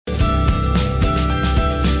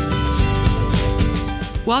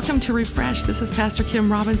Welcome to Refresh. This is Pastor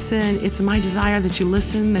Kim Robinson. It's my desire that you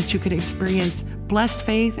listen, that you could experience blessed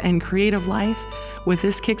faith and creative life with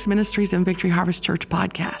this Kicks Ministries and Victory Harvest Church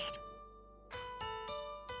podcast.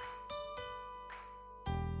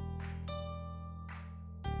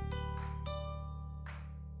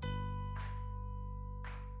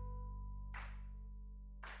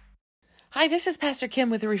 Hi, this is Pastor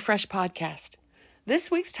Kim with the Refresh podcast.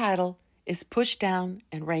 This week's title is Pushed Down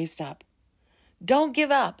and Raised Up. Don't give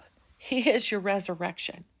up. He is your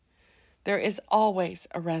resurrection. There is always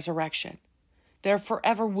a resurrection. There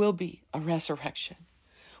forever will be a resurrection.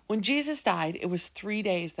 When Jesus died, it was 3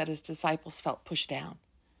 days that his disciples felt pushed down.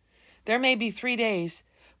 There may be 3 days,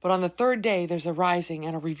 but on the third day, there's a rising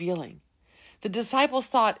and a revealing. The disciples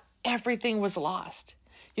thought everything was lost.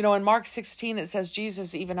 You know, in Mark 16, it says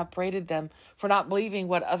Jesus even upbraided them for not believing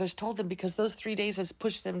what others told them because those 3 days has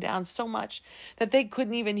pushed them down so much that they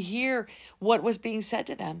couldn't even hear what was being said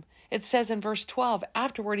to them. It says in verse 12,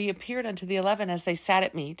 afterward he appeared unto the 11 as they sat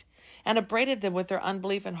at meat and upbraided them with their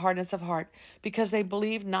unbelief and hardness of heart because they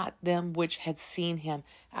believed not them which had seen him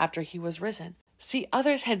after he was risen. See,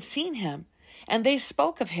 others had seen him and they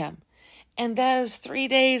spoke of him. And those 3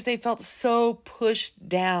 days they felt so pushed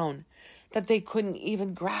down that they couldn't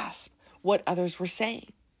even grasp what others were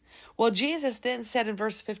saying. Well, Jesus then said in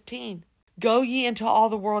verse 15, go ye into all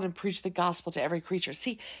the world and preach the gospel to every creature.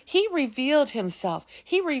 See, he revealed himself.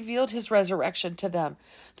 He revealed his resurrection to them.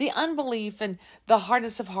 The unbelief and the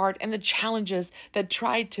hardness of heart and the challenges that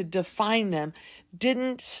tried to define them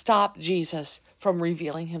didn't stop Jesus from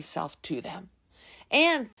revealing himself to them.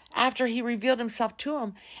 And after he revealed himself to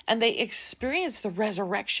them and they experienced the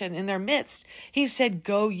resurrection in their midst, he said,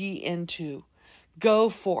 go ye into, go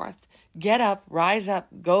forth, get up, rise up,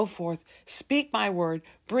 go forth, speak my word,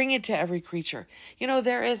 bring it to every creature. You know,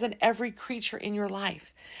 there is an every creature in your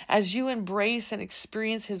life. As you embrace and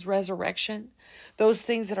experience his resurrection, those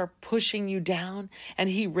things that are pushing you down and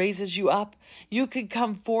he raises you up, you could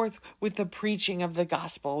come forth with the preaching of the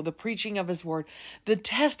gospel, the preaching of his word, the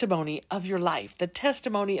testimony of your life, the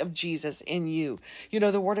testimony of Jesus in you. You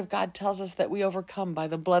know, the word of God tells us that we overcome by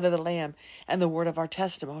the blood of the Lamb and the word of our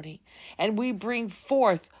testimony. And we bring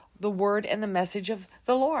forth the word and the message of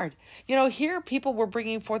the Lord. You know, here people were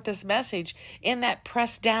bringing forth this message in that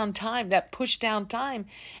pressed down time, that pushed down time,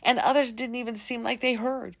 and others didn't even seem like they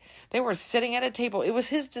heard. They were sitting at a table. It was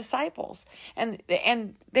his disciples, and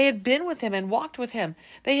they had been with him and walked with him.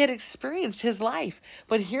 They had experienced his life,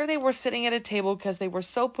 but here they were sitting at a table because they were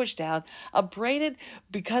so pushed down, upbraided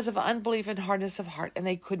because of unbelief and hardness of heart, and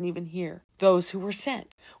they couldn't even hear those who were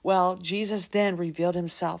sent. Well, Jesus then revealed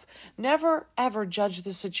himself. Never, ever judge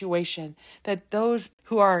the situation that those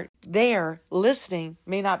who are there listening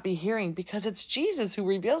may not be hearing because it's Jesus who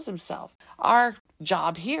reveals himself. Our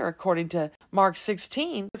job here, according to Mark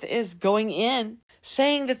 16, is going in,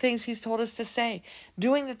 saying the things he's told us to say,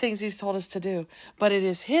 doing the things he's told us to do. But it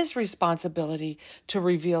is his responsibility to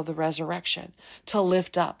reveal the resurrection, to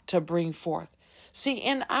lift up, to bring forth. See,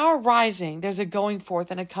 in our rising, there's a going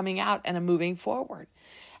forth and a coming out and a moving forward.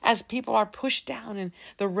 As people are pushed down and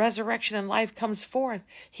the resurrection and life comes forth,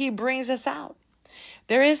 he brings us out.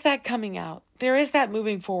 There is that coming out. There is that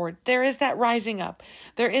moving forward. There is that rising up.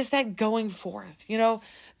 There is that going forth. You know,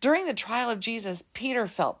 during the trial of Jesus, Peter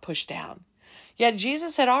felt pushed down. Yet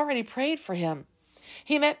Jesus had already prayed for him.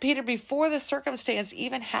 He met Peter before the circumstance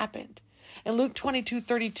even happened. In Luke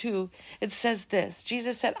 22:32, it says this,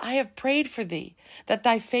 Jesus said, I have prayed for thee, that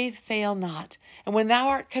thy faith fail not. And when thou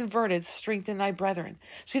art converted, strengthen thy brethren.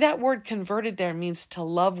 See, that word converted there means to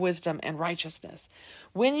love wisdom and righteousness.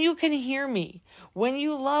 When you can hear me, when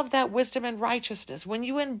you love that wisdom and righteousness, when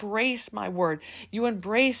you embrace my word, you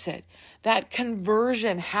embrace it, that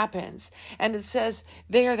conversion happens. And it says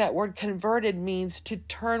there, that word converted means to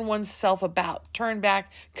turn oneself about, turn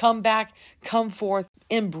back, come forth,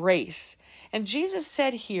 embrace. And Jesus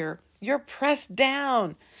said here, you're pressed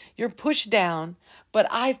down, you're pushed down, but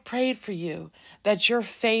I've prayed for you that your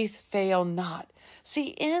faith fail not. See,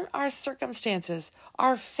 in our circumstances,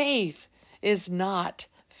 our faith is not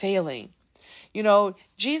failing. You know,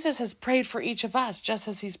 Jesus has prayed for each of us, just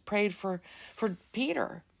as he's prayed for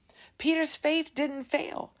Peter. Peter's faith didn't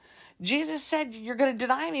fail. Jesus said, you're going to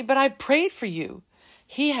deny me, but I prayed for you.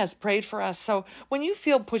 He has prayed for us. So when you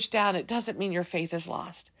feel pushed down, it doesn't mean your faith is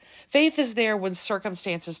lost. Faith is there when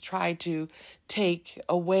circumstances try to take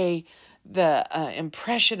away the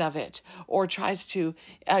impression of it or tries to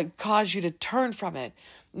cause you to turn from it.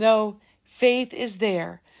 No, faith is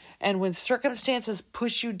there. And when circumstances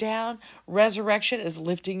push you down, resurrection is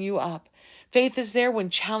lifting you up. Faith is there when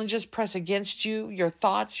challenges press against you, your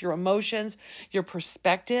thoughts, your emotions, your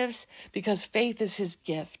perspectives, because faith is his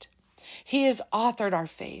gift. He has authored our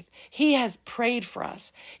faith. He has prayed for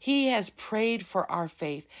us. He has prayed for our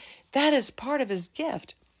faith. That is part of his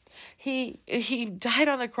gift. He died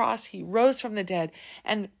on the cross. He rose from the dead.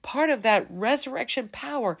 And part of that resurrection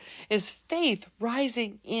power is faith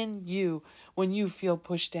rising in you when you feel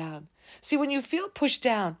pushed down. See, when you feel pushed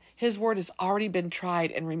down, his word has already been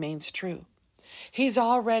tried and remains true. He's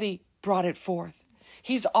already brought it forth.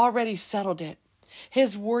 He's already settled it.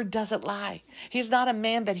 His word doesn't lie. He's not a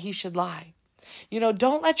man that he should lie.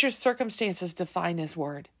 Don't let your circumstances define his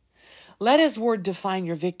word. Let his word define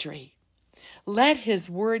your victory. Let his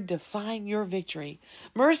word define your victory.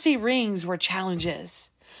 Mercy rings where challenge is.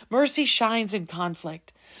 Mercy shines in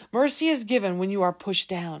conflict. Mercy is given when you are pushed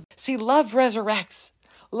down. See, love resurrects.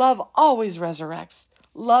 Love always resurrects.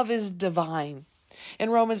 Love is divine.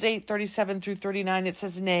 In Romans 8:37-39, it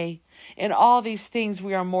says, "Nay, in all these things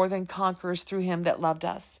we are more than conquerors through him that loved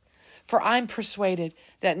us. For I'm persuaded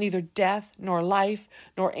that neither death, nor life,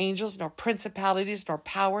 nor angels, nor principalities, nor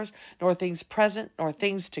powers, nor things present, nor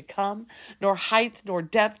things to come, nor height, nor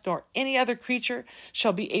depth, nor any other creature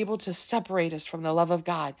shall be able to separate us from the love of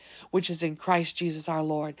God, which is in Christ Jesus our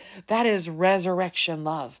Lord." That is resurrection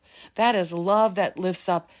love. That is love that lifts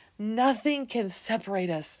up. Nothing can separate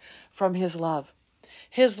us from his love.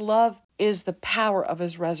 His love is the power of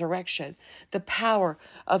his resurrection, the power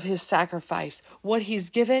of his sacrifice, what he's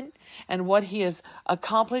given and what he has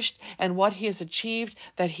accomplished and what he has achieved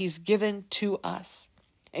that he's given to us.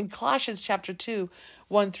 In Colossians chapter 2,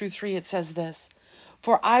 1-3, it says this,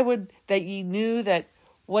 "For I would that ye knew that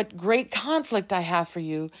what great conflict I have for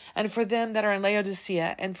you, and for them that are in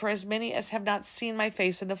Laodicea, and for as many as have not seen my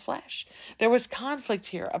face in the flesh." There was conflict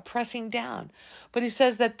here, a pressing down. But he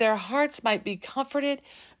says that their hearts might be comforted,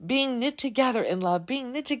 being knit together in love,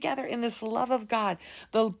 being knit together in this love of God,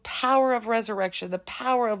 the power of resurrection, the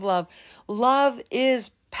power of love. Love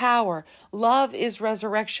is power. Love is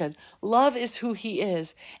resurrection. Love is who he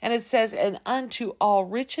is. And it says, "And unto all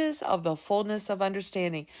riches of the fullness of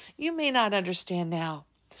understanding." You may not understand now,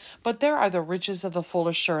 but there are the riches of the full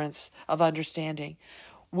assurance of understanding.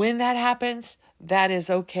 When that happens, that is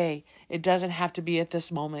okay. It doesn't have to be at this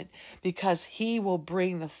moment, because he will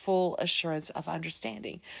bring the full assurance of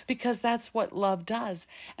understanding, because that's what love does.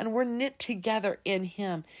 And we're knit together in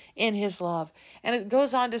him, in his love. And it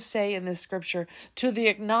goes on to say in this scripture, "To the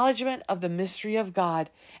acknowledgement of the mystery of God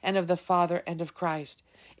and of the Father and of Christ,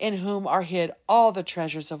 in whom are hid all the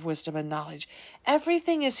treasures of wisdom and knowledge."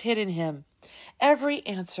 Everything is hid in him. Every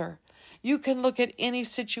answer. You can look at any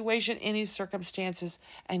situation, any circumstances,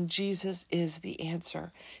 and Jesus is the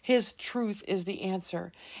answer. His truth is the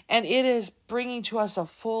answer. And it is bringing to us a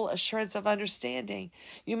full assurance of understanding.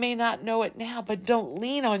 You may not know it now, but don't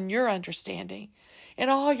lean on your understanding. In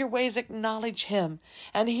all your ways, acknowledge him,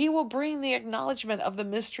 and he will bring the acknowledgement of the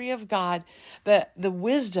mystery of God, the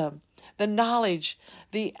wisdom, the knowledge,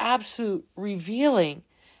 the absolute revealing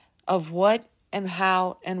of what and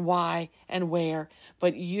how and why and where.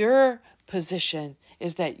 But your position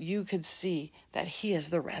is that you could see that he is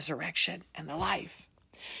the resurrection and the life.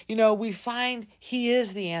 We find he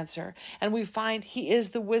is the answer, and we find he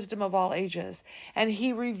is the wisdom of all ages, and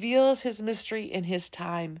he reveals his mystery in his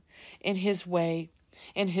time, in his way,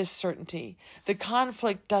 in his certainty. The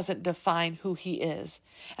conflict doesn't define who he is,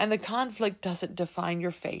 and the conflict doesn't define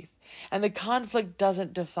your faith, and the conflict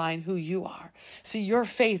doesn't define who you are. See, your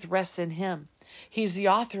faith rests in him. He's the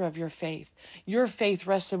author of your faith. Your faith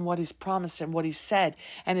rests in what he's promised and what he said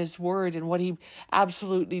and his word and what he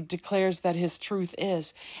absolutely declares that his truth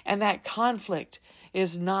is. And that conflict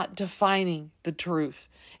is not defining the truth.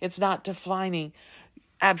 It's not defining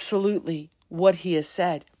absolutely what he has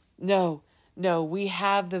said. No, we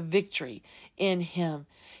have the victory in him.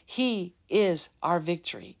 He is our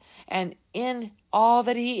victory. And in all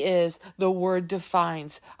that he is, the word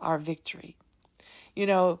defines our victory.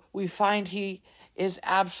 We find he is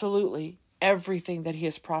absolutely everything that he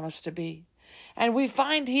has promised to be. And we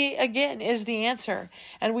find he, again, is the answer.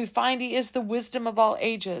 And we find he is the wisdom of all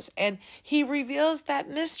ages. And he reveals that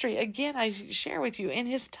mystery. Again, I share with you, in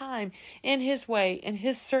his time, in his way, in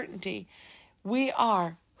his certainty. We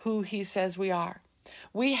are who he says we are.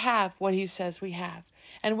 We have what he says we have.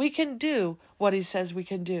 And we can do what he says we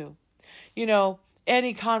can do.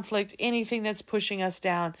 Any conflict, anything that's pushing us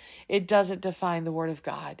down, it doesn't define the word of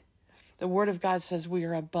God. The word of God says we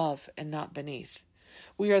are above and not beneath.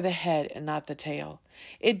 We are the head and not the tail.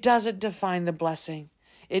 It doesn't define the blessing.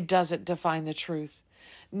 It doesn't define the truth.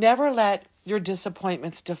 Never let your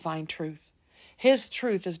disappointments define truth. His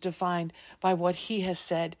truth is defined by what he has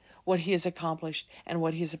said, what he has accomplished and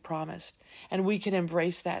what he has promised. And we can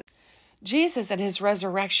embrace that. Jesus at his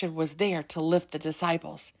resurrection was there to lift the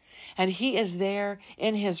disciples. And he is there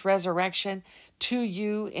in his resurrection to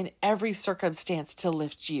you in every circumstance to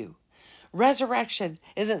lift you. Resurrection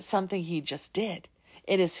isn't something he just did.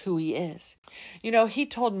 It is who he is. You know, he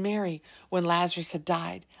told Mary when Lazarus had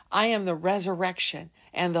died, I am the resurrection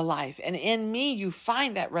and the life. And in me, you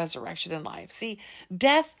find that resurrection and life. See,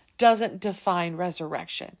 death doesn't define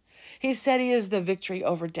resurrection. He said he is the victory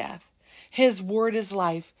over death. His word is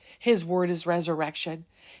life. His word is resurrection.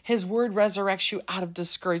 His word resurrects you out of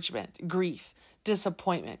discouragement, grief,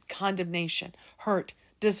 disappointment, condemnation, hurt,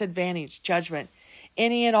 disadvantage, judgment,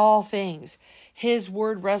 any and all things. His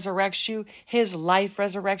word resurrects you. His life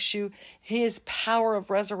resurrects you. His power of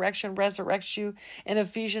resurrection resurrects you. In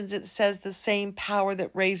Ephesians, it says the same power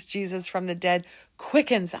that raised Jesus from the dead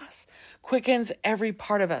quickens us, quickens every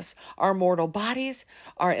part of us, our mortal bodies,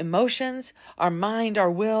 our emotions, our mind,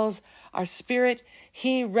 our wills, our spirit.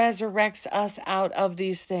 He resurrects us out of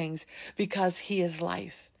these things because he is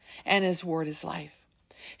life and his word is life.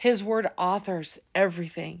 His word authors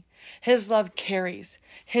everything. His love carries.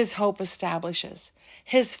 His hope establishes.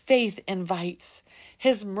 His faith invites.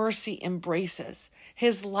 His mercy embraces.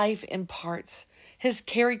 His life imparts. His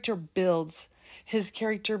character builds. His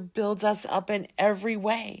character builds us up in every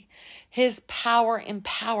way. His power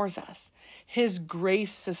empowers us. His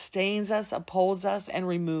grace sustains us, upholds us, and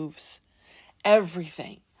removes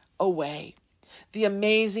everything away. The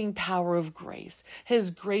amazing power of grace. His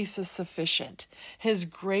grace is sufficient. His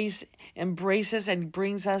grace embraces and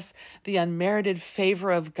brings us the unmerited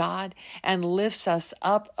favor of God and lifts us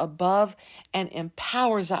up above and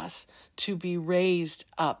empowers us to be raised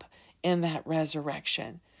up in that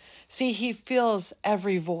resurrection. See, he fills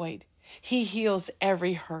every void. He heals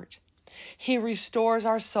every hurt. He restores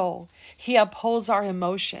our soul. He upholds our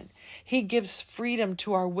emotion. He gives freedom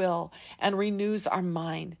to our will and renews our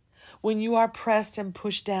mind. When you are pressed and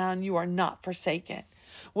pushed down, you are not forsaken.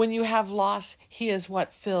 When you have loss, he is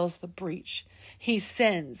what fills the breach. He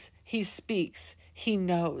sends, he speaks, he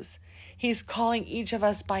knows. He's calling each of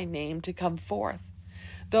us by name to come forth.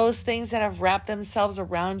 Those things that have wrapped themselves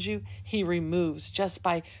around you, he removes just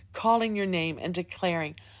by calling your name and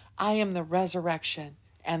declaring, I am the resurrection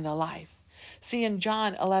and the life. See, in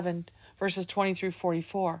John 11, verses 20 through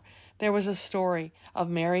 44, there was a story of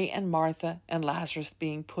Mary and Martha and Lazarus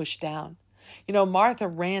being pushed down. You know, Martha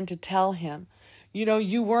ran to tell him,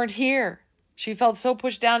 you weren't here. She felt so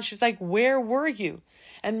pushed down. She's like, where were you?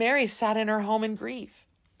 And Mary sat in her home in grief.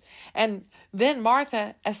 And then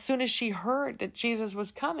Martha, as soon as she heard that Jesus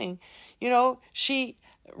was coming, she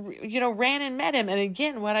ran and met him. And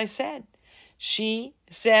again, what I said, she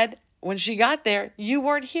said when she got there, you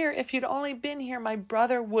weren't here. If you'd only been here, my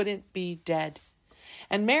brother wouldn't be dead.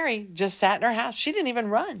 And Mary just sat in her house. She didn't even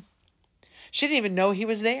run. She didn't even know he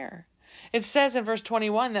was there. It says in verse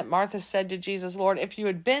 21 that Martha said to Jesus, Lord, if you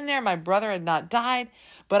had been there, my brother had not died.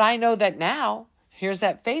 But I know that now, here's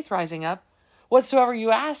that faith rising up, whatsoever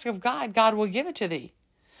you ask of God, God will give it to thee.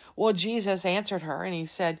 Well, Jesus answered her and he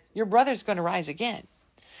said, your brother's going to rise again.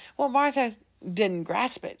 Well, Martha didn't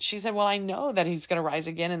grasp it. She said, well, I know that he's going to rise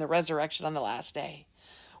again in the resurrection on the last day.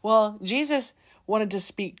 Well, Jesus wanted to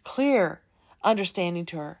speak clear understanding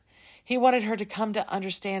to her. He wanted her to come to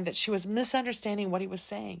understand that she was misunderstanding what he was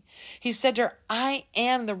saying. He said to her, I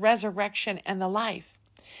am the resurrection and the life.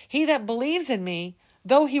 He that believes in me,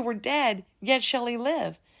 though he were dead, yet shall he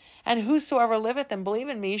live. And whosoever liveth and believe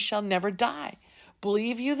in me shall never die.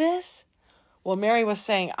 Believe you this? Well, Mary was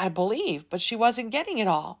saying, I believe, but she wasn't getting it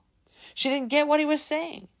all. She didn't get what he was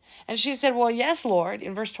saying. And she said, well, yes, Lord,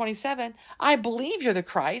 in verse 27, I believe you're the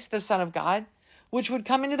Christ, the Son of God, which would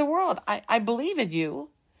come into the world. I believe in you.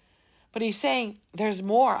 But he's saying, there's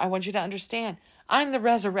more. I want you to understand. I'm the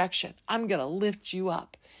resurrection. I'm going to lift you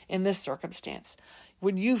up in this circumstance.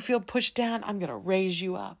 When you feel pushed down, I'm going to raise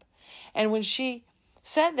you up. And when she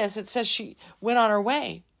said this, it says she went on her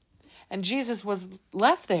way. And Jesus was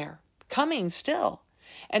left there, coming still.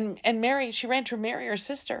 And Mary, she ran to Mary, her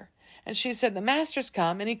sister. And she said, the master's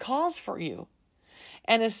come and he calls for you.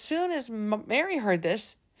 And as soon as Mary heard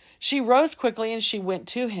this, she rose quickly and she went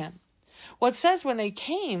to him. Well, it says when they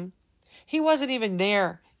came, he wasn't even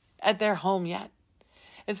there at their home yet.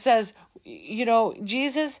 It says,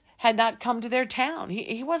 Jesus had not come to their town.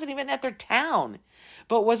 He wasn't even at their town,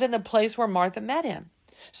 but was in the place where Martha met him.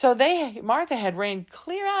 So Martha had ran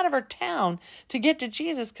clear out of her town to get to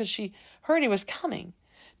Jesus because she heard he was coming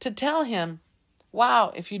to tell him,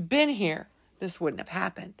 wow, if you'd been here, this wouldn't have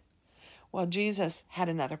happened. Well, Jesus had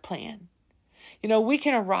another plan. We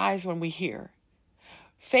can arise when we hear.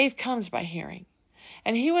 Faith comes by hearing.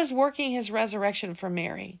 And he was working his resurrection for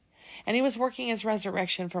Mary. And he was working his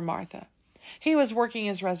resurrection for Martha. He was working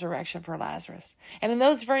his resurrection for Lazarus. And in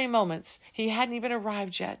those very moments, he hadn't even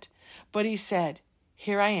arrived yet. But he said,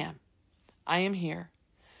 here I am. I am here.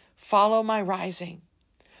 Follow my rising.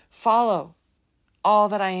 Follow all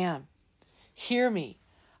that I am. Hear me.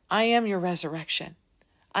 I am your resurrection.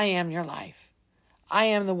 I am your life. I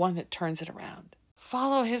am the one that turns it around.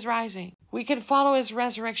 Follow his rising. We can follow his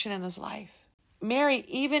resurrection in his life. Mary,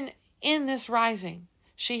 even in this rising,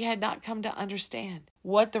 she had not come to understand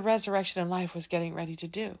what the resurrection in life was getting ready to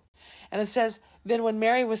do. And it says, then when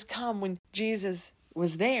Mary was come, when Jesus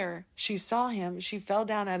was there, she saw him, she fell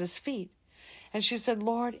down at his feet. And she said,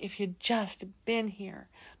 Lord, if you'd just been here,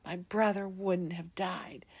 my brother wouldn't have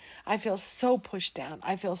died. I feel so pushed down.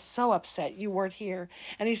 I feel so upset you weren't here.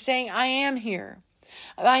 And he's saying, I am here.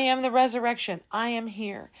 I am the resurrection. I am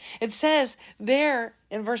here. It says there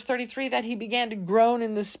in verse 33 that he began to groan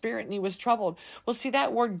in the spirit and he was troubled. Well, see,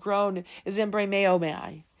 that word groan is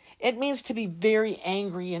embrameomai. It means to be very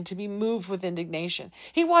angry and to be moved with indignation.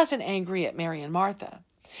 He wasn't angry at Mary and Martha.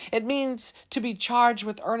 It means to be charged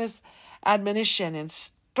with earnest admonition and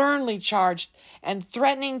sternly charged and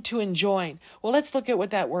threatening to enjoin. Well, let's look at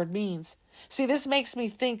what that word means. See, this makes me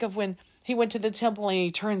think of when he went to the temple and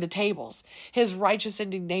he turned the tables. His righteous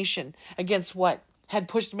indignation against what had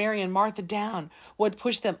pushed Mary and Martha down, what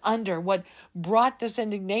pushed them under, what brought this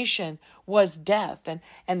indignation was death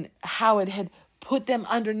and how it had put them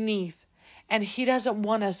underneath. And he doesn't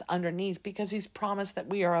want us underneath because he's promised that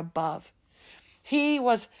we are above. He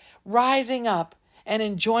was rising up and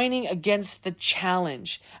enjoining against the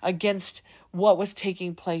challenge, against what was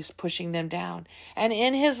taking place, pushing them down. And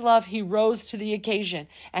in his love, he rose to the occasion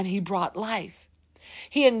and he brought life.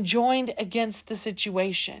 He enjoined against the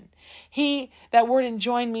situation. That word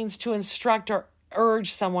enjoin means to instruct or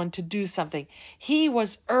urge someone to do something. He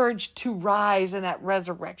was urged to rise in that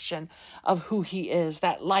resurrection of who he is,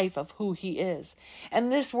 that life of who he is.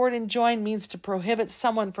 And this word enjoin means to prohibit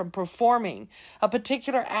someone from performing a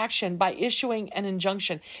particular action by issuing an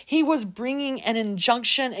injunction. He was bringing an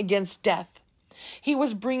injunction against death. He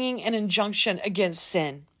was bringing an injunction against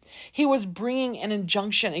sin. He was bringing an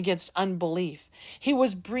injunction against unbelief. He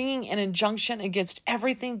was bringing an injunction against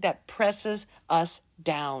everything that presses us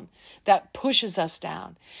down, that pushes us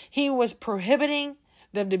down. He was prohibiting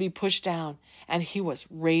them to be pushed down, and he was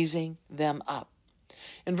raising them up.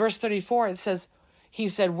 In verse 34, it says, he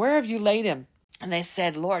said, where have you laid him? And they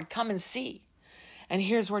said, Lord, come and see. And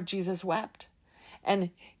here's where Jesus wept. And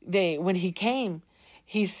when he came,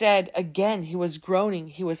 he said again, he was groaning.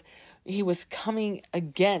 He was coming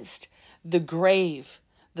against the grave,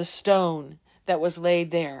 the stone that was laid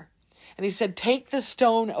there. And he said, take the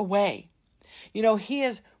stone away. You know, he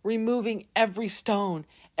is removing every stone,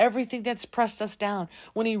 everything that's pressed us down.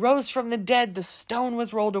 When he rose from the dead, the stone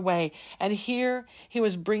was rolled away. And here he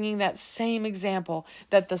was bringing that same example,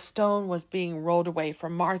 that the stone was being rolled away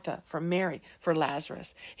from Martha, from Mary, for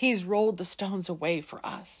Lazarus. He's rolled the stones away for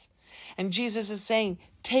us. And Jesus is saying,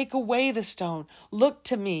 take away the stone. Look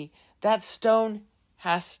to me. That stone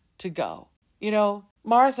has to go. You know,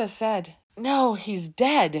 Martha said, no, he's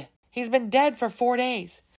dead. He's been dead for 4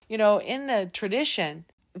 days. You know, in the tradition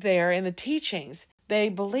there, in the teachings, they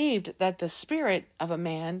believed that the spirit of a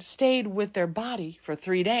man stayed with their body for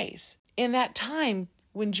 3 days. In that time,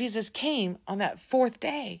 when Jesus came on that 4th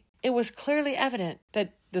day, it was clearly evident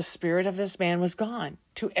that the spirit of this man was gone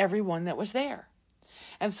to everyone that was there.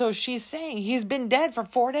 And so she's saying, he's been dead for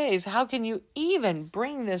 4 days. How can you even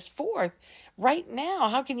bring this forth right now?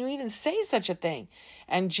 How can you even say such a thing?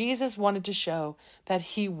 And Jesus wanted to show that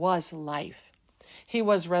he was life. He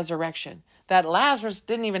was resurrection. That Lazarus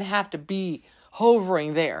didn't even have to be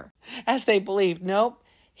hovering there, as they believed. Nope,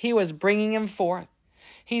 he was bringing him forth.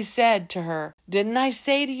 He said to her, didn't I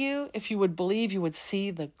say to you, if you would believe, you would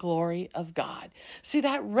see the glory of God? See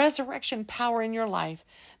that resurrection power in your life,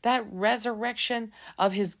 that resurrection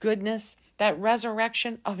of his goodness, that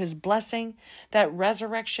resurrection of his blessing, that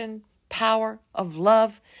resurrection power of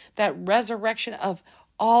love, that resurrection of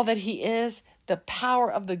all that he is, the power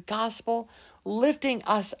of the gospel, lifting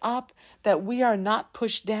us up, that we are not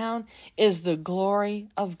pushed down, is the glory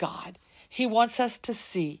of God. He wants us to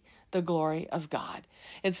see the glory of God.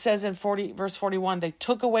 It says in verse 41, they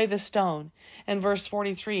took away the stone. In verse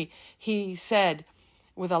 43, he said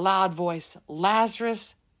with a loud voice,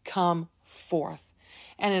 Lazarus, come forth.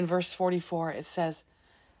 And in verse 44, it says,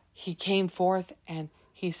 he came forth and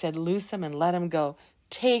he said, loose him and let him go.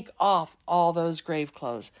 Take off all those grave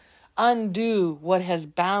clothes. Undo what has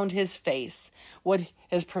bound his face, what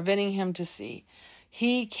is preventing him to see.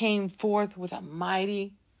 He came forth with a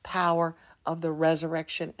mighty power of the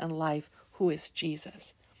resurrection and life, who is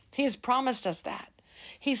Jesus. He has promised us that.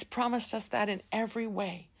 He's promised us that in every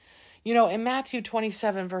way. You know, in Matthew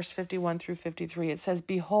 27, verse 51 through 53, it says,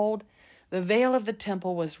 "Behold, the veil of the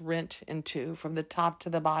temple was rent in two from the top to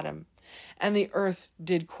the bottom, and the earth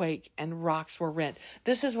did quake, and rocks were rent."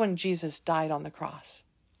 This is when Jesus died on the cross.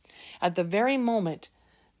 At the very moment,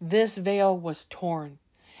 this veil was torn.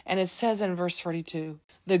 And it says in verse 42,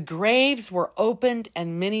 "The graves were opened,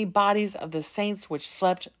 and many bodies of the saints which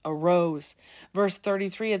slept arose." Verse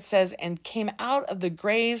 33, it says, "And came out of the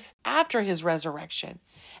graves after his resurrection,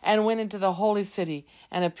 and went into the holy city,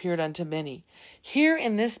 and appeared unto many." Here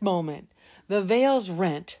in this moment, the veil's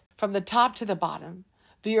rent from the top to the bottom.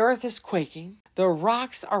 The earth is quaking, the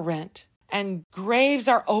rocks are rent, and graves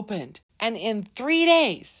are opened. And in 3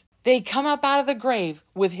 days, they come up out of the grave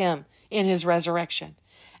with him in his resurrection.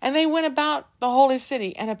 And they went about the holy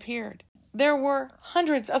city and appeared. There were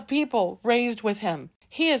hundreds of people raised with him.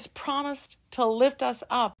 He has promised to lift us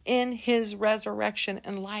up in his resurrection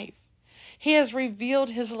and life. He has revealed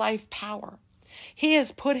his life power. He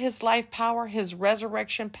has put his life power, his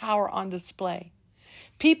resurrection power on display.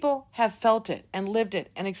 People have felt it and lived it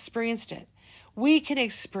and experienced it. We can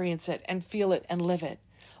experience it and feel it and live it.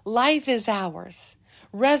 Life is ours.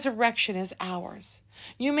 Resurrection is ours.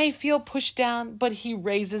 You may feel pushed down, but he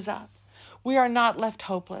raises up. We are not left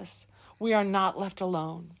hopeless. We are not left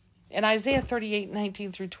alone. In Isaiah 38,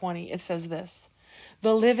 19 through 20, it says this,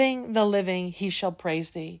 the living, he shall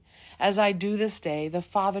praise thee. As I do this day, the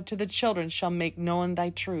Father to the children shall make known thy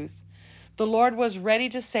truth. The Lord was ready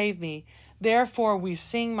to save me. Therefore we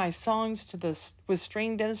sing my songs with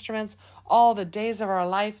stringed instruments all the days of our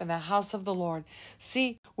life in the house of the Lord.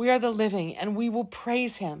 See, we are the living, and we will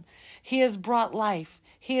praise him. He has brought life.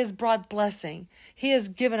 He has brought blessing. He has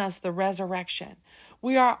given us the resurrection.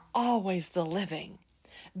 We are always the living.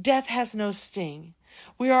 Death has no sting.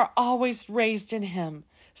 We are always raised in him.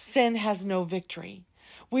 Sin has no victory.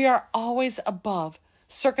 We are always above.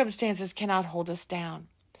 Circumstances cannot hold us down.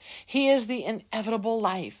 He is the inevitable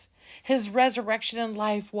life. His resurrection and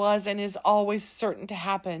life was and is always certain to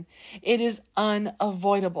happen. It is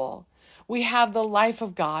unavoidable. We have the life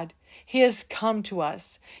of God. He has come to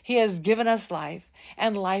us. He has given us life,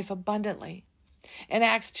 and life abundantly. In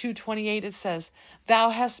Acts 2:28 it says,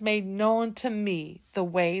 thou hast made known to me the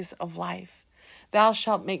ways of life. Thou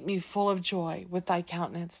shalt make me full of joy with thy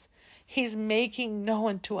countenance. He's making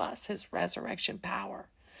known to us his resurrection power.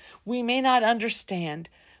 We may not understand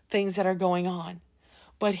things that are going on,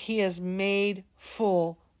 but he has made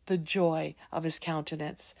full the joy of his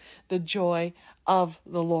countenance, the joy of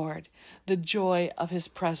the Lord, the joy of his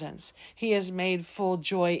presence. He has made full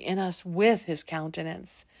joy in us with his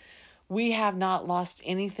countenance. We have not lost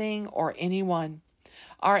anything or anyone.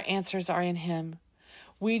 Our answers are in him.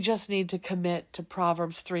 We just need to commit to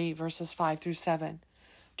Proverbs 3, verses 5 through 7.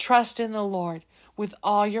 Trust in the Lord with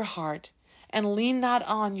all your heart, and lean not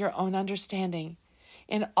on your own understanding.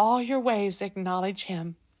 In all your ways acknowledge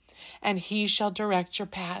him, and he shall direct your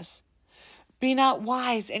paths. Be not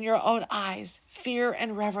wise in your own eyes. Fear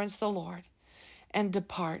and reverence the Lord, and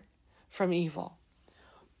depart from evil.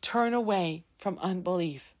 Turn away from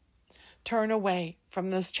unbelief. Turn away from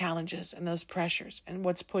those challenges and those pressures and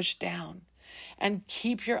what's pushed down, and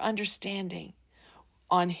keep your understanding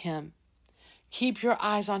on him. Keep your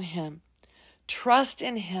eyes on him. Trust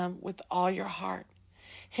in him with all your heart.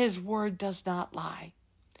 His word does not lie.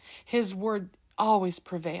 His word always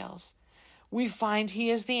prevails. We find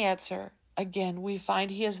he is the answer. Again, we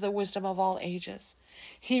find he is the wisdom of all ages.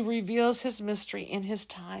 He reveals his mystery in his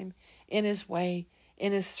time, in his way,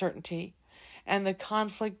 in his certainty. And the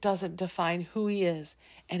conflict doesn't define who he is,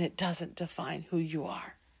 and it doesn't define who you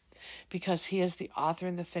are. Because he is the author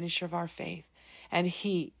and the finisher of our faith. And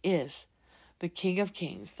he is the King of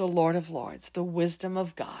Kings, the Lord of Lords, the wisdom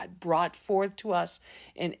of God brought forth to us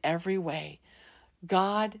in every way.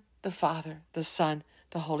 God, the Father, the Son,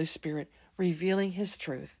 the Holy Spirit, revealing his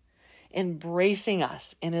truth, embracing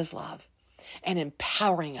us in his love, and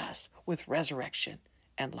empowering us with resurrection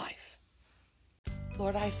and life.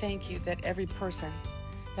 Lord, I thank you that every person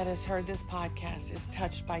that has heard this podcast is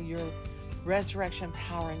touched by your resurrection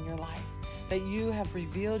power in your life, that you have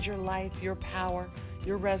revealed your life, your power,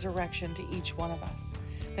 your resurrection to each one of us,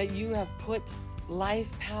 that you have put life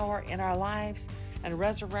power in our lives and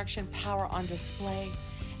resurrection power on display,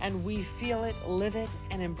 and we feel it, live it,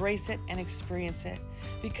 and embrace it and experience it,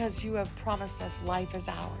 because you have promised us life is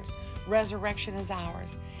ours, resurrection is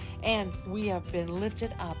ours, and we have been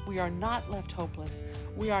lifted up. We are not left hopeless.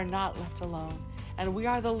 We are not left alone, and we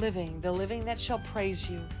are the living that shall praise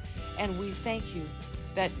you. And we thank you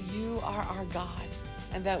that you are our God,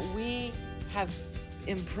 and that we have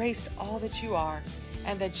embraced all that you are,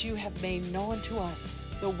 and that you have made known to us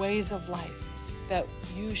the ways of life, that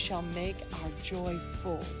you shall make our joy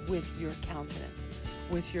full with your countenance,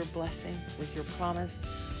 with your blessing, with your promise,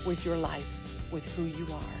 with your life, with who you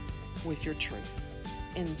are, with your truth.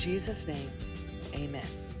 In Jesus' name, amen.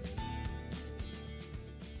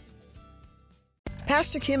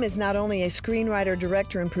 Pastor Kim is not only a screenwriter,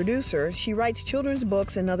 director, and producer, she writes children's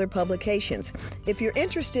books and other publications. If you're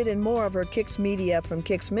interested in more of her Kicks Media from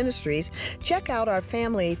Kicks Ministries, check out our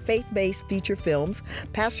family faith-based feature films,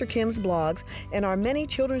 Pastor Kim's blogs, and our many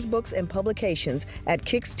children's books and publications at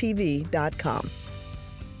kickstv.com.